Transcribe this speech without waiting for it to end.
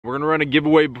We're gonna run a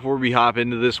giveaway before we hop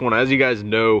into this one. As you guys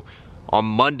know, on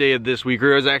Monday of this week,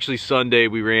 or it was actually Sunday,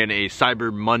 we ran a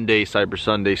Cyber Monday, Cyber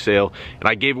Sunday sale, and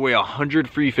I gave away 100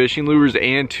 free fishing lures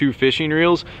and 2 fishing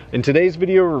reels. In today's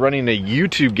video, we're running a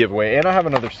YouTube giveaway, and I have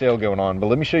another sale going on, but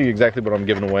let me show you exactly what I'm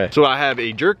giving away. So I have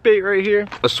a jerk bait right here,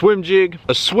 a swim jig,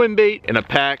 a swim bait, and a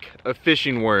pack of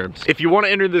fishing worms. If you want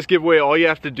to enter this giveaway, all you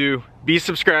have to do, be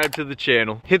subscribed to the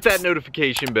channel, hit that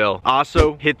notification bell.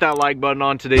 Also, hit that like button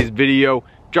on today's video.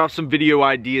 Drop some video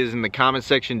ideas in the comment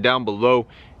section down below,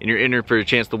 and you're entered for a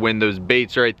chance to win those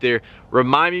baits right there.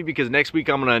 Remind me, because next week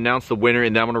I'm gonna announce the winner,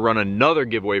 and then I'm gonna run another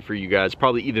giveaway for you guys,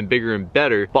 probably even bigger and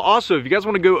better. But also, if you guys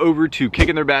wanna go over to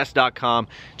kickingtheirbass.com,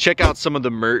 check out some of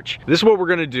the merch. This is what we're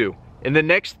gonna do. In the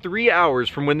next 3 hours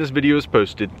from when this video is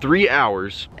posted, 3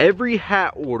 hours, every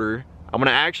hat order, I'm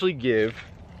gonna actually give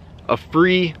a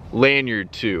free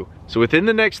lanyard to. So within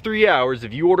the next 3 hours,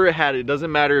 if you order a hat, it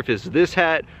doesn't matter if it's this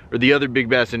hat or the other Big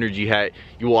Bass Energy hat,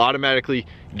 you will automatically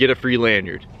get a free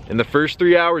lanyard. In the first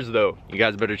 3 hours though, you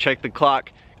guys better check the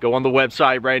clock. Go on the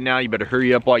website right now. You better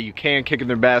hurry up while you can,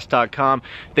 kickingtheirbass.com.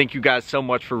 Thank you guys so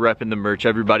much for repping the merch.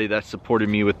 Everybody that supported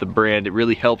me with the brand. It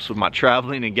really helps with my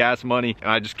traveling and gas money, and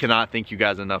I just cannot thank you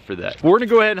guys enough for that. We're gonna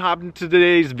go ahead and hop into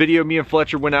today's video. Me and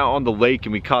Fletcher went out on the lake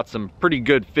and we caught some pretty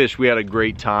good fish. We had a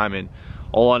great time, and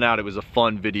all on out, it was a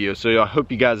fun video. So I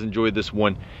hope you guys enjoyed this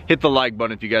one. Hit the like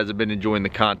button if you guys have been enjoying the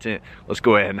content. Let's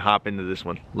go ahead and hop into this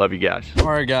one. Love you guys. All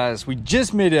right guys, we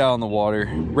just made it out on the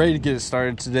water, ready to get it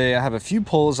started today. I have a few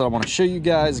poles that I want to show you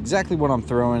guys exactly what I'm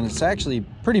throwing. It's actually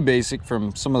pretty basic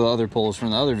from some of the other poles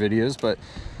from the other videos, but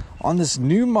on this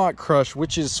new Mach Crush,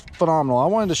 which is phenomenal. I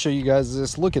wanted to show you guys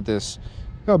this. Look at this.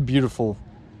 Look how beautiful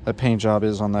that paint job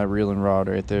is on that reel and rod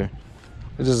right there.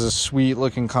 It is a sweet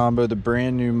looking combo, the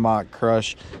brand new Mach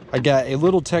Crush. I got a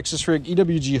little Texas rig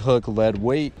EWG hook lead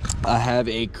weight. I have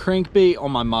a crankbait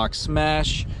on my Mach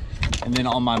Smash, and then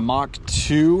on my Mach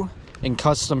 2 in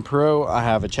Custom Pro, I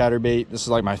have a chatterbait. This is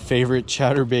like my favorite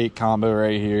chatterbait combo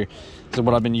right here. This is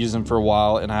what I've been using for a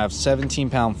while, and I have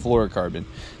 17-pound fluorocarbon.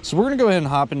 So we're gonna go ahead and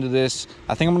hop into this.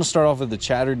 I think I'm gonna start off with the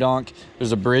chatter donk.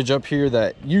 There's a bridge up here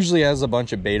that usually has a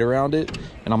bunch of bait around it,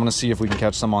 and I'm gonna see if we can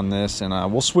catch some on this, and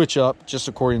we'll switch up just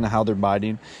according to how they're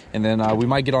biting. And then we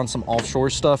might get on some offshore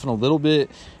stuff in a little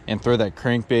bit and throw that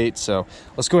crankbait. So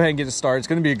let's go ahead and get it started. It's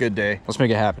gonna be a good day. Let's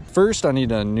make it happen. First, I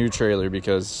need a new trailer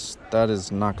because that is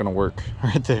not gonna work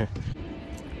right there.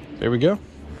 There we go.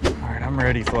 All right, I'm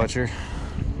ready, Fletcher.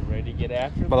 Ready to get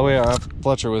after them? By the way, I have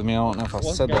Fletcher with me. I don't know if I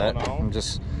said that. On? I'm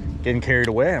just getting carried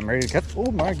away. I'm ready to catch.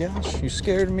 Oh my gosh, you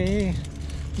scared me.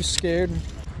 You scared.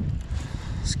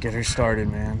 Let's get her started,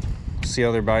 man. See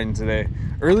how they're biting today.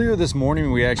 Earlier this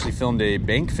morning, we actually filmed a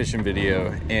bank fishing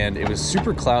video, and it was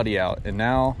super cloudy out. And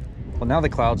now, well, now the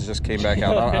clouds just came back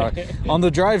out. On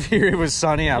the drive here, it was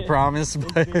sunny, I promise.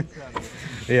 But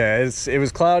yeah, it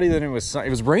was cloudy, then it was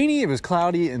rainy, it was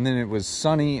cloudy, and then it was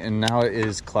sunny, and now it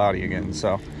is cloudy again.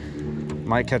 So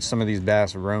might catch some of these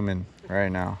bass roaming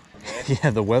right now.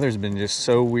 Yeah, the weather's been just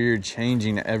so weird,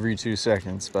 changing every 2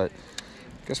 seconds, but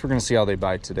I guess we're gonna see how they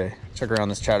bite today. Check around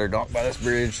this chatter donk by this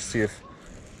bridge, see if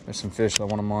there's some fish that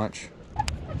want to munch.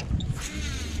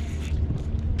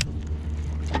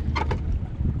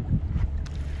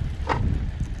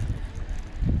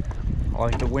 I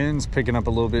like the wind's picking up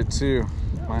a little bit too.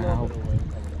 Might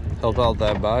help out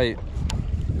that bite.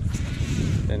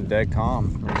 Been dead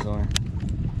calm recently.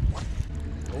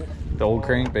 The old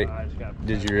crankbait.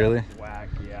 Did you really? Whack,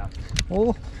 yeah.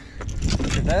 Well,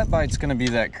 if that bite's gonna be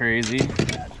that crazy,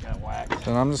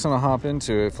 then I'm just gonna hop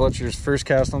into it. Fletcher's first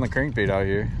cast on the crankbait out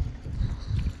here.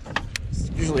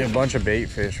 It's usually a bunch of bait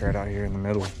fish right out here in the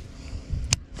middle.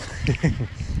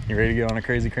 You ready to get on a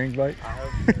crazy crankbait? I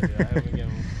hope so, dude. I hope we get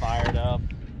them fired up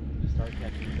and start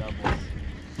catching doubles.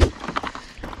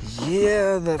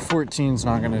 Yeah, that 14's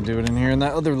not gonna do it in here. And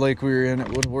that other lake we were in, it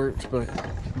would work, but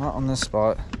not on this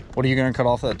spot. What are you gonna cut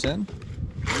off that 10?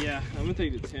 Yeah, I'm gonna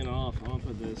take the 10 off. I'm gonna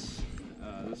put this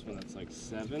one that's like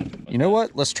 7. You know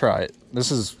what? Let's try it.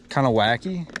 This is kind of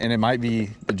wacky, and it might be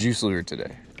the juice lure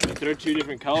today. If they're 2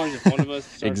 different colors, if one of us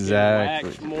starts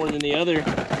Exactly. getting whacked more than the other,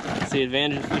 it's the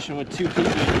advantage of fishing with 2 people.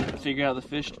 You can figure out the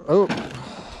fish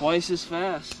twice as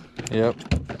fast. Yep.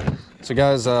 So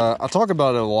guys, I talk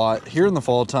about it a lot. Here in the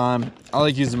fall time, I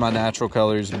like using my natural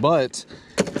colors, but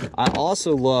I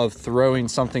also love throwing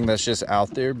something that's just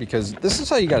out there, because this is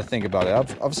how you got to think about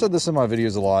it. I've said this in my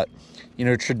videos a lot. You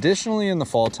know, traditionally in the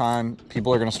fall time,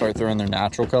 people are going to start throwing their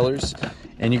natural colors,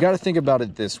 and you got to think about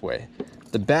it this way.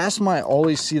 The bass might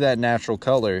always see that natural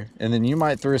color, and then you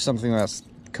might throw something that's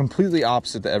completely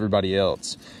opposite to everybody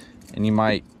else, and you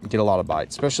might get a lot of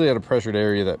bites, especially at a pressured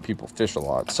area that people fish a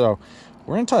lot. So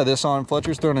We're gonna tie this on.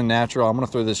 Fletcher's throwing a natural. I'm gonna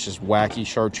throw this just wacky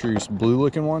chartreuse blue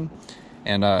looking one.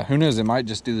 And who knows, it might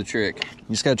just do the trick.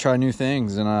 You just gotta try new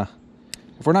things. And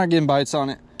if we're not getting bites on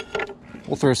it,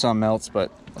 we'll throw something else.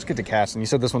 But let's get to casting. You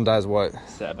said this one dies what?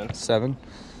 7. 7?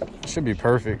 Should be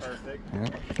perfect. Perfect.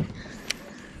 Yeah.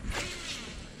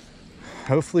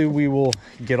 Hopefully we will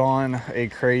get on a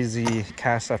crazy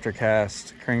cast after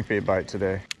cast crankbait bite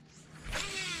today.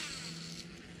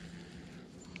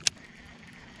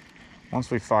 Once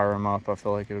we fire them up, I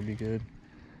feel like it'll be good.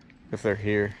 If they're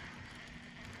here,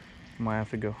 might have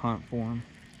to go hunt for them.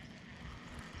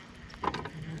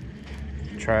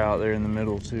 Try out there in the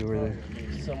middle too, where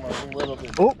they Somewhere a little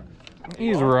bit. Oh,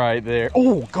 he's right there.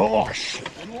 Oh gosh,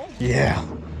 yeah,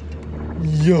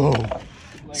 yo, Like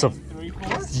so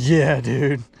 3-4? yeah,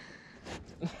 dude,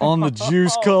 on the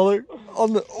juice color,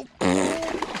 on the. Oh.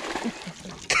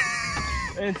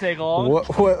 Didn't take long.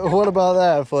 What about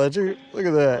that, Fletcher? Look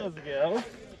at that. Let's go.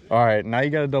 All right, now you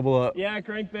got to double up. Yeah,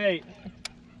 crankbait.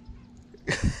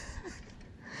 Say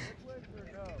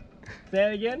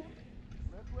that again?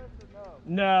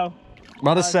 No.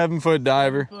 About a 7-foot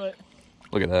diver. 7 foot.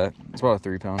 Look at that. It's about a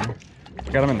 3-pounder.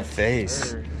 Got him in the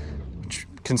face. Which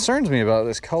concerns me about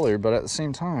this color, but at the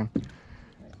same time,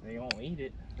 They gonna eat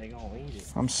it. They gonna eat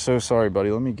it. I'm so sorry,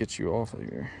 buddy. Let me get you off of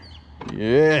here.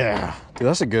 Yeah. Dude,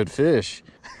 that's a good fish.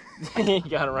 You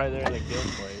got it right there in the gill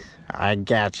plate. I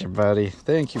got you, buddy.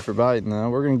 Thank you for biting, though.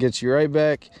 We're going to get you right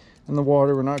back in the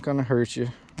water. We're not going to hurt you.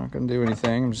 Not going to do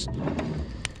anything. Just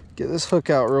get this hook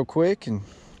out real quick, and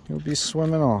you'll be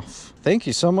swimming off. Thank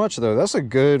you so much, though. That's a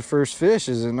good first fish,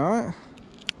 is it not?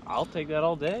 I'll take that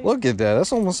all day. Look at that.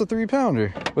 That's almost a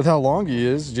 3-pounder. With how long he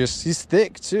is, he's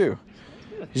thick, too.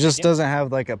 He just doesn't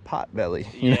have, like, a pot belly.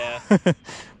 You know?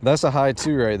 That's a high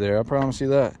 2 right there. I promise you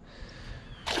that.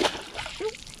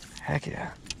 Heck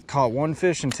yeah. Caught 1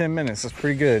 fish in 10 minutes. That's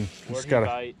pretty good. Just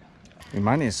gotta, we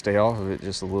might need to stay off of it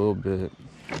just a little bit.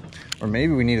 Or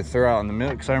maybe we need to throw out in the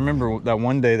middle. Because I remember that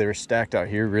one day they were stacked out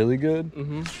here really good.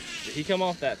 Mm-hmm. Did he come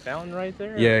off that fountain right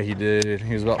there? Yeah, he did.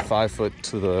 He was about 5 foot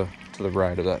to the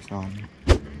right of that fountain.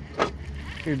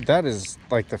 Dude, that is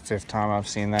like the 5th time I've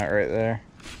seen that right there.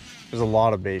 There's a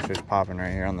lot of bait fish popping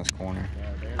right here on this corner.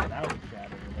 Yeah, that was shot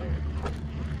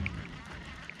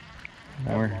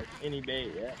over there. Like any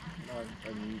bait, yeah.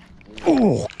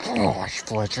 Oh gosh,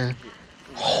 Fletcher.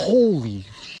 Holy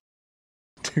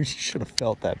dude, you should have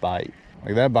felt that bite.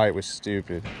 Like, that bite was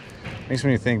stupid. Makes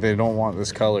me think they don't want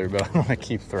this color, but I'm gonna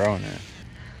keep throwing it.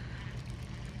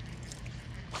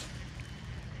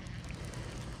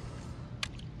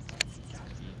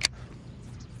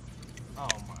 Oh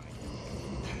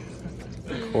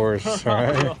my. Of course,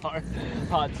 right?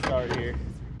 Hot start here.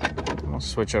 I'll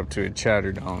switch up to a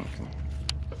chatter donk.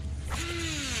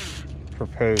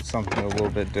 Propose something a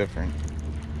little bit different.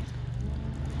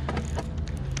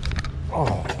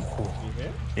 Oh,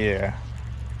 yeah.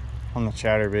 On the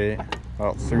chatterbait.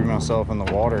 About threw myself in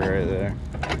the water right there.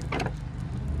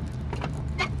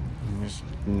 I'm just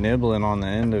nibbling on the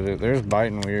end of it. There's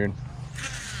biting weird.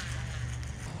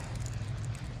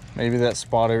 Maybe that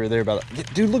spot over there by the...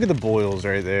 Dude, look at the boils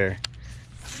right there.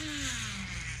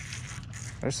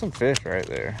 There's some fish right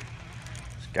there.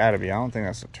 It's gotta be. I don't think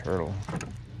that's a turtle.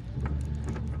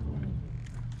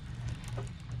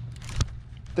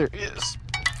 There is.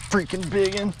 Freaking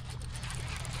biggin'.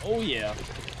 Oh yeah.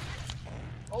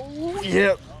 Oh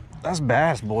yep. That's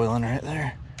bass boiling right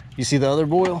there. You see the other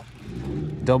boil?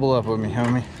 Double up with me,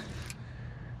 homie.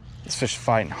 This fish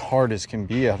fighting hard as can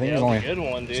be. I think it's only a good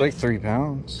one, dude. It's like 3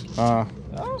 pounds.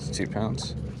 It's 2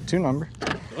 pounds. 2 number.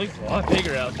 It looks a lot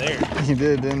bigger out there. He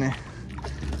did, didn't he?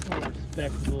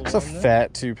 It's a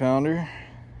fat 2-pounder.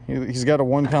 He's got a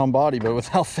 1-pound body, but with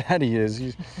how fat he is,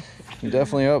 he's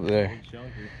definitely up there.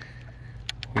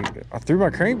 I threw my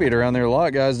crankbait around there a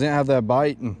lot, guys. Didn't have that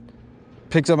bite, and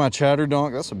picked up my chatter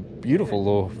donk. That's a beautiful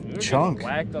little chunk.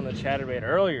 Whacked on the chatterbait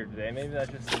earlier today. Maybe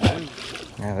that's just the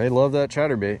move. Yeah, they love that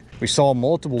chatterbait. We saw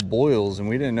multiple boils, and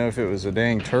we didn't know if it was a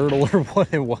dang turtle or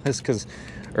what it was, because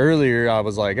earlier I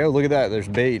was like, oh, look at that, there's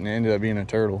bait, and it ended up being a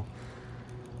turtle.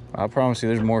 I promise you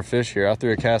there's more fish here. I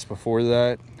threw a cast before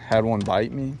that, had one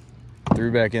bite me,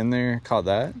 threw back in there, caught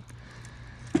that.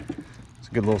 It's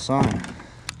a good little sign.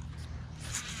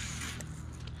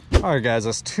 All right, guys,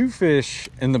 that's 2 fish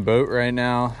in the boat right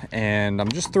now, and I'm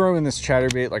just throwing this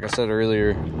chatterbait, like I said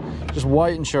earlier, just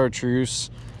white and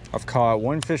chartreuse. I've caught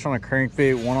 1 fish on a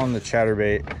crankbait, 1 on the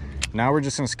chatterbait. Now we're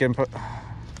just gonna skip,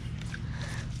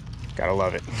 gotta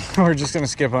love it. We're just gonna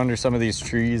skip under some of these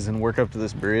trees and work up to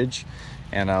this bridge.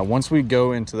 And once we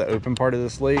go into the open part of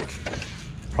this lake,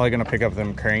 probably gonna pick up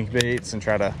them crankbaits and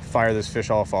try to fire this fish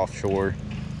off offshore.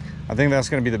 I think that's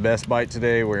going to be the best bite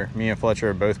today, where me and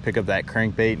Fletcher both pick up that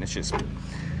crankbait and it's just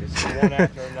one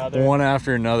after another. One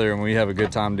after another, and we have a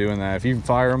good time doing that. If you can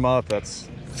fire them up, that's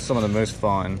some of the most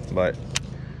fun. But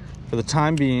for the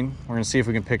time being, we're going to see if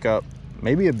we can pick up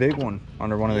maybe a big one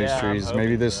under one of these trees.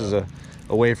 Maybe this is a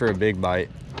way for a big bite.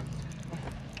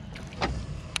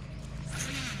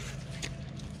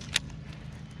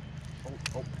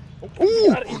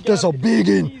 Ooh, that's a big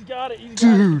one. He's got it.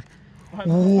 Dude.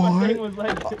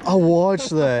 What? I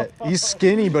watched that. He's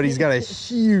skinny, but he's got a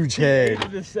huge head.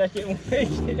 The second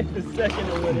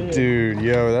one. Dude,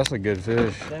 yo, that's a good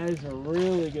fish. That is a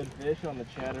really good fish on the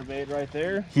chatterbait right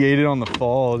there. He ate it on the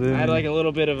fall, didn't he? I had like a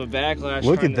little bit of a backlash.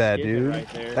 Look at that, dude. Right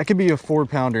there. That could be a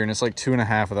 4-pounder, and it's like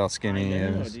 2.5 without skinny. I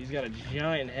know, he's got a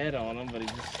giant head on him, but he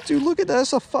just... Dude, look at that.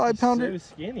 That's a 5-pounder. He's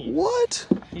so skinny. What?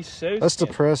 He's so That's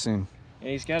skinny. depressing. And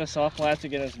he's got a soft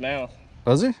plastic in his mouth.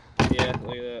 Does he? Yeah,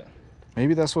 look at that.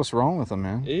 Maybe that's what's wrong with him,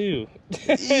 man. Ew.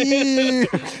 Ew.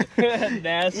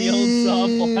 Nasty old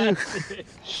soft plastic.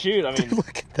 Shoot, I mean. Dude,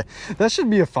 look at that. That should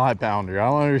be a 5-pounder. I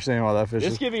don't understand why that fish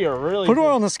This is. could be a really Put it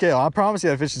on the scale. I promise you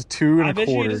that fish is 2 I bet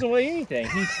you he 1/4. doesn't weigh anything.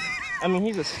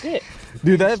 He's a stick.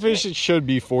 Dude, that fish should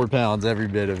be 4 pounds, every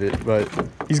bit of it. But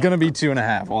he's going to be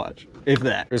 2.5. Watch. If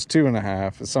that. It's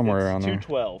 2.5. It's somewhere around there.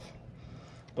 212.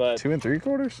 But 2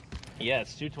 3/4? yeah,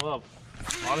 it's 212.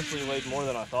 Honestly, weighed more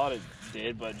than I thought it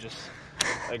did, but just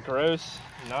a gross,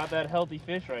 not that healthy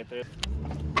fish right there.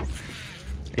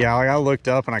 Yeah, like I looked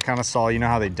up and I kind of saw, you know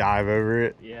how they dive over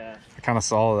it? Yeah. I kind of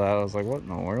saw that. I was like, what in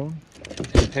the world?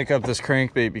 Pick up this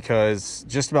crankbait because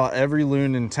just about every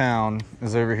loon in town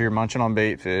is over here munching on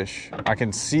bait fish. I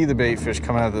can see the bait fish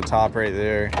coming out of the top right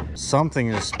there.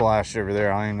 Something just splashed over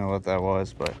there. I don't even know what that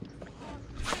was, but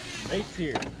Bait's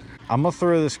here. I'm gonna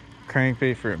throw this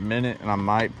crankbait for a minute and I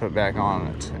might put back on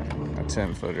a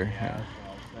 10-footer. Yeah.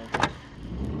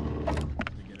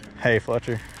 Hey,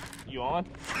 Fletcher. You on?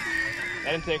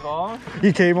 That didn't take long.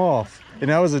 He came off, and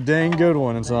that was a dang good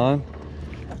one, son.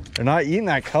 They're not eating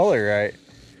that color right.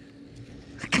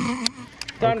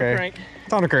 Time to crank.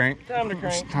 Time to crank. Time to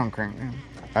crank. Time to crank, man.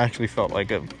 I actually felt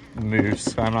like a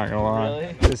moose. I'm not gonna lie.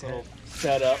 Really? Just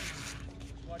Set up.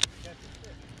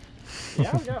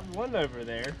 Yeah, I've got one over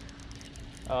there.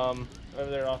 Over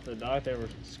there off the dock, they were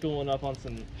schooling up on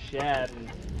some shad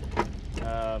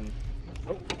and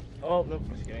oh no,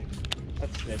 just kidding.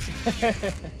 That's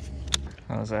it.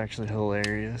 that was actually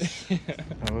hilarious.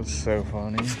 That was so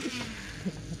funny.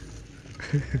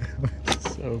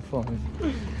 So funny.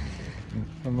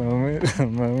 The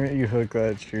moment you hooked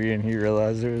that tree and he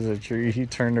realized it was a tree, he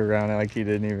turned around like he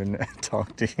didn't even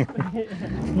talk to you.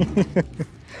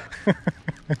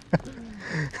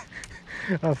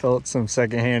 I felt some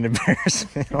secondhand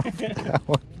embarrassment on that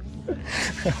one.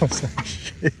 That was like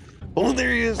shit. Oh,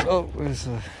 there he is. Oh, it's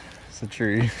a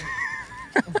tree.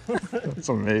 That's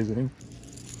amazing.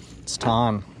 It's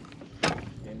time.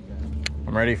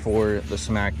 I'm ready for the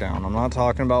smackdown. I'm not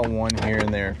talking about one here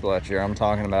and there, Fletcher. I'm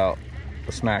talking about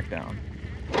the smackdown.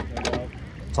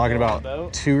 I'm talking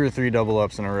about 2 or 3 double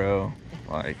ups in a row.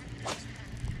 Like,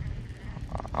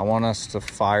 I want us to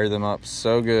fire them up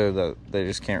so good that they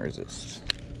just can't resist.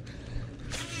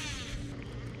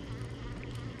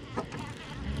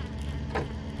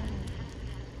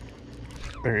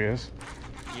 There he is.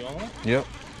 You on? Yep.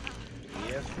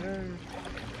 Yes, sir.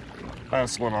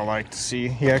 That's what I like to see.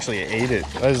 He actually ate it.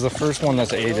 That is the first one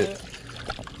that's ate it.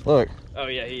 Look. Oh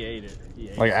yeah, he ate it.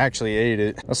 Like actually ate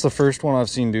it. That's the first one I've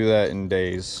seen do that in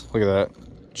days. Look at that.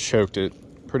 Choked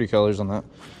it. Pretty colors on that.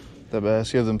 That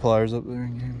bass. You have them pliers up there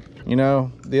again. You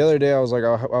know, the other day I was like,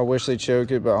 I wish they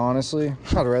choke it, but honestly,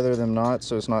 I'd rather them not,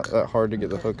 so it's not that hard to get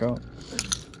the hook out.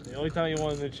 The only time you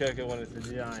want them to choke it when it's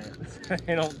a giant.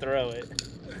 They don't throw it.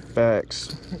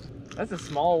 Facts. That's a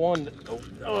small one.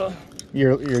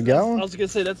 You got I one? was gonna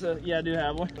say that's a, yeah, I do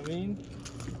have one. I mean,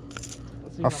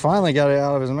 I finally got it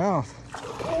out of his mouth.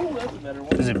 Oh, that's a better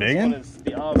one. Is it big? This one is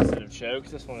the opposite of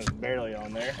chokes. This one is barely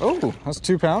on there. Oh, that's a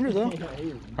 2-pounder though. All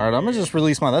right, I'm gonna just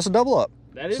release mine. That's a double up.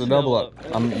 That is a double up.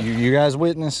 You guys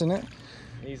witnessing it?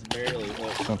 He's barely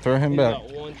hooked. So throw him back.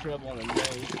 Got one treble on the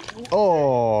nose.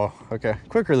 Oh, okay.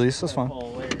 Quick release. That's fine.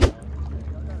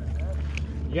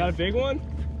 You got a big one?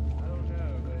 I don't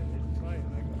know, but it's fighting.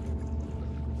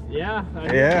 Yeah.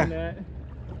 I Yeah. That.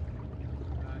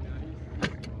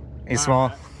 He's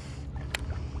small.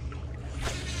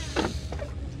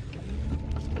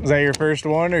 Is that your first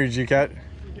one, or did you catch?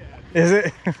 Yeah. Is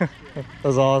it?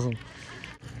 That's awesome.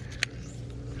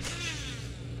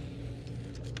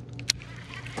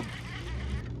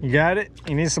 You got it?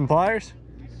 You need some pliers?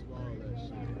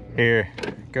 Here,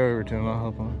 go over to him. I'll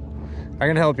help him. I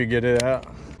can help you get it out.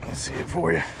 Let's see it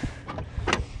for you.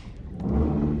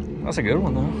 That's a good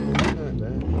one though.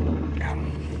 Not bad.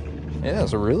 Yeah,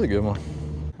 that's a really good one.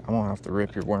 I'm gonna have to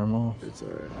rip your worm off. It's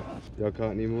alright. Y'all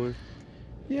caught any more?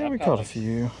 Yeah, I've we caught caught a like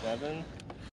few. 7.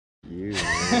 You.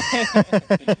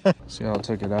 See how I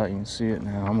took it out? You can see it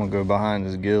now. I'm gonna go behind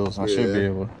his gills. I should be Yeah.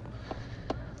 able to.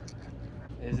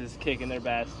 This is kicking their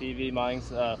bass TV. Mine's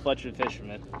Fletcher the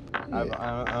Fisherman. I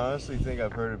honestly think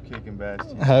I've heard of kicking bass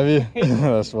too. Have you?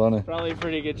 That's funny. Probably a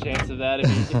pretty good chance of that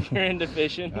if you're into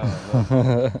fishing.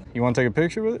 You want to take a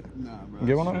picture with it? Nah, bro.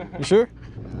 Get one on? You sure?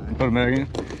 Put it back in.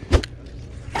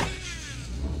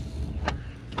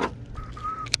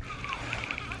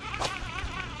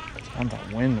 I'm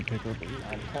that wind to pick up.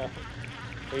 I know.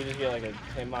 We just get like a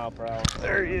 10 mile per hour.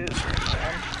 There he is.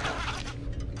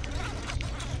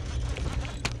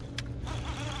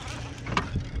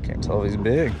 Can't tell if he's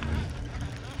big.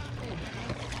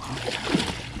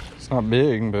 It's not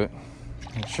big, but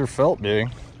it sure felt big.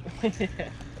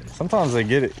 Sometimes they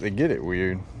get it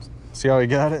weird. See how he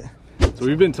got it? So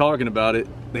we've been talking about it.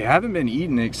 They haven't been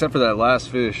eating it except for that last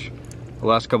fish the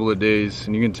last couple of days,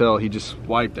 and you can tell he just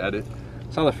wiped at it.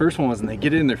 That's how the first one was, and they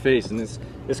get it in their face, and it's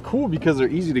cool because they're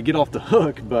easy to get off the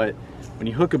hook, but when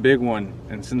you hook a big one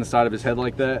and it's in the side of his head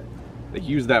like that, they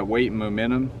use that weight and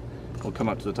momentum, it'll come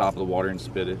up to the top of the water and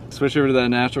spit it. Switch over to that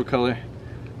natural color.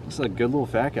 Looks like a good little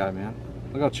fat guy, man.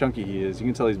 Look how chunky he is. You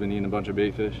can tell he's been eating a bunch of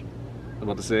bait fish. I was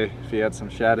about to say, if he had some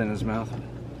shad in his mouth.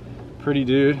 Pretty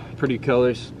dude, pretty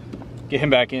colors. Get him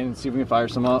back in and see if we can fire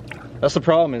some up. That's the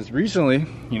problem is recently,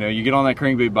 you know, you get on that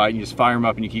crankbait bite and you just fire them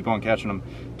up and you keep on catching them.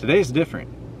 Today's different.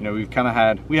 You know,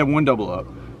 we had one double up.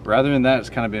 Rather than that, it's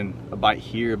kind of been a bite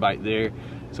here, a bite there.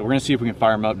 So we're gonna see if we can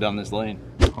fire them up down this lane.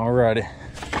 Alrighty,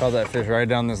 caught that fish right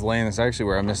down this lane. That's actually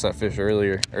where I missed that fish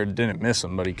earlier, or didn't miss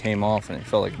him, but he came off and it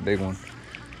felt like a big one.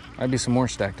 Might be some more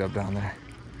stacked up down there.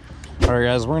 All right,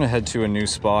 guys, we're gonna head to a new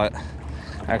spot.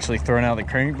 Actually throwing out the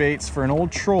crankbaits for an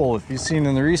old troll. If you've seen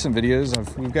in the recent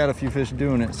videos, we've got a few fish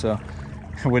doing it, so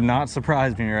it would not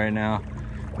surprise me right now.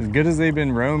 As good as they've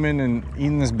been roaming and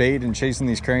eating this bait and chasing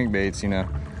these crankbaits, you know,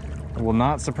 it will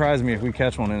not surprise me if we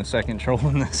catch one in a second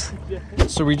trolling this.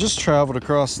 So we just traveled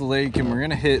across the lake and we're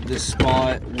gonna hit this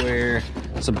spot where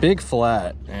it's a big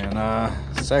flat and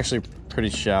it's actually pretty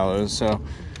shallow. So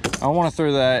I don't want to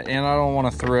throw that, and I don't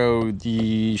want to throw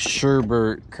the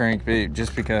Sherbert crankbait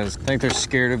just because I think they're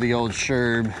scared of the old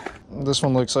Sherb. This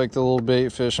one looks like the little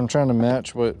bait fish. I'm trying to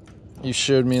match what you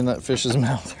showed me in that fish's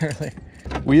mouth earlier.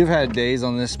 We have had days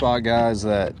on this spot, guys,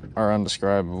 that are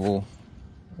undescribable.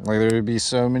 Like, there would be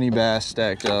so many bass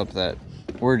stacked up that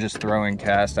we're just throwing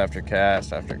cast after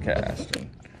cast after cast. And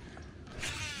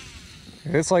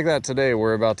if it's like that today,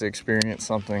 we're about to experience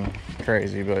something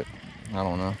crazy, but I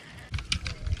don't know.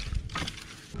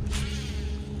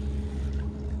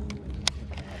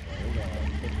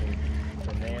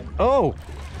 Oh,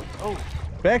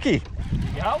 Becky.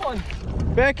 Got one.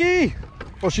 Becky.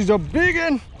 Well, she's a big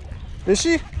one. Is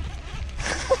she?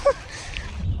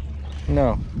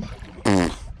 No.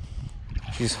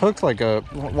 She's hooked like a,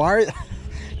 why?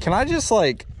 Can I just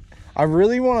like, I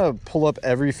really want to pull up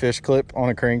every fish clip on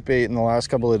a crankbait in the last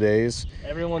couple of days.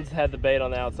 Everyone's had the bait on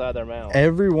the outside of their mouth.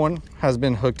 Everyone has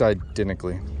been hooked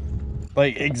identically.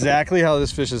 Like exactly how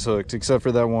this fish is hooked, except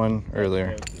for that one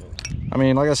earlier. I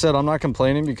mean, like I said, I'm not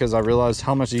complaining because I realized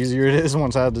how much easier it is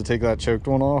once I had to take that choked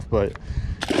one off, but...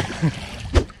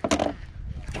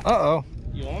 Uh-oh.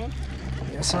 You want one?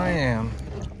 Yes, I am.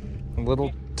 A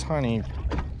little tiny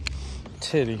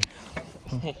titty.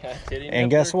 And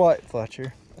guess what,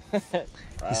 Fletcher?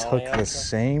 He's hooked the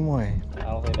same way. I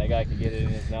don't think that guy could get it in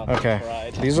his mouth.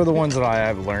 Okay, these are the ones that I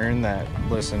have learned that,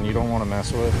 listen, you don't want to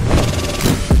mess with.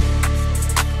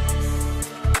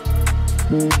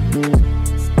 Mm-hmm.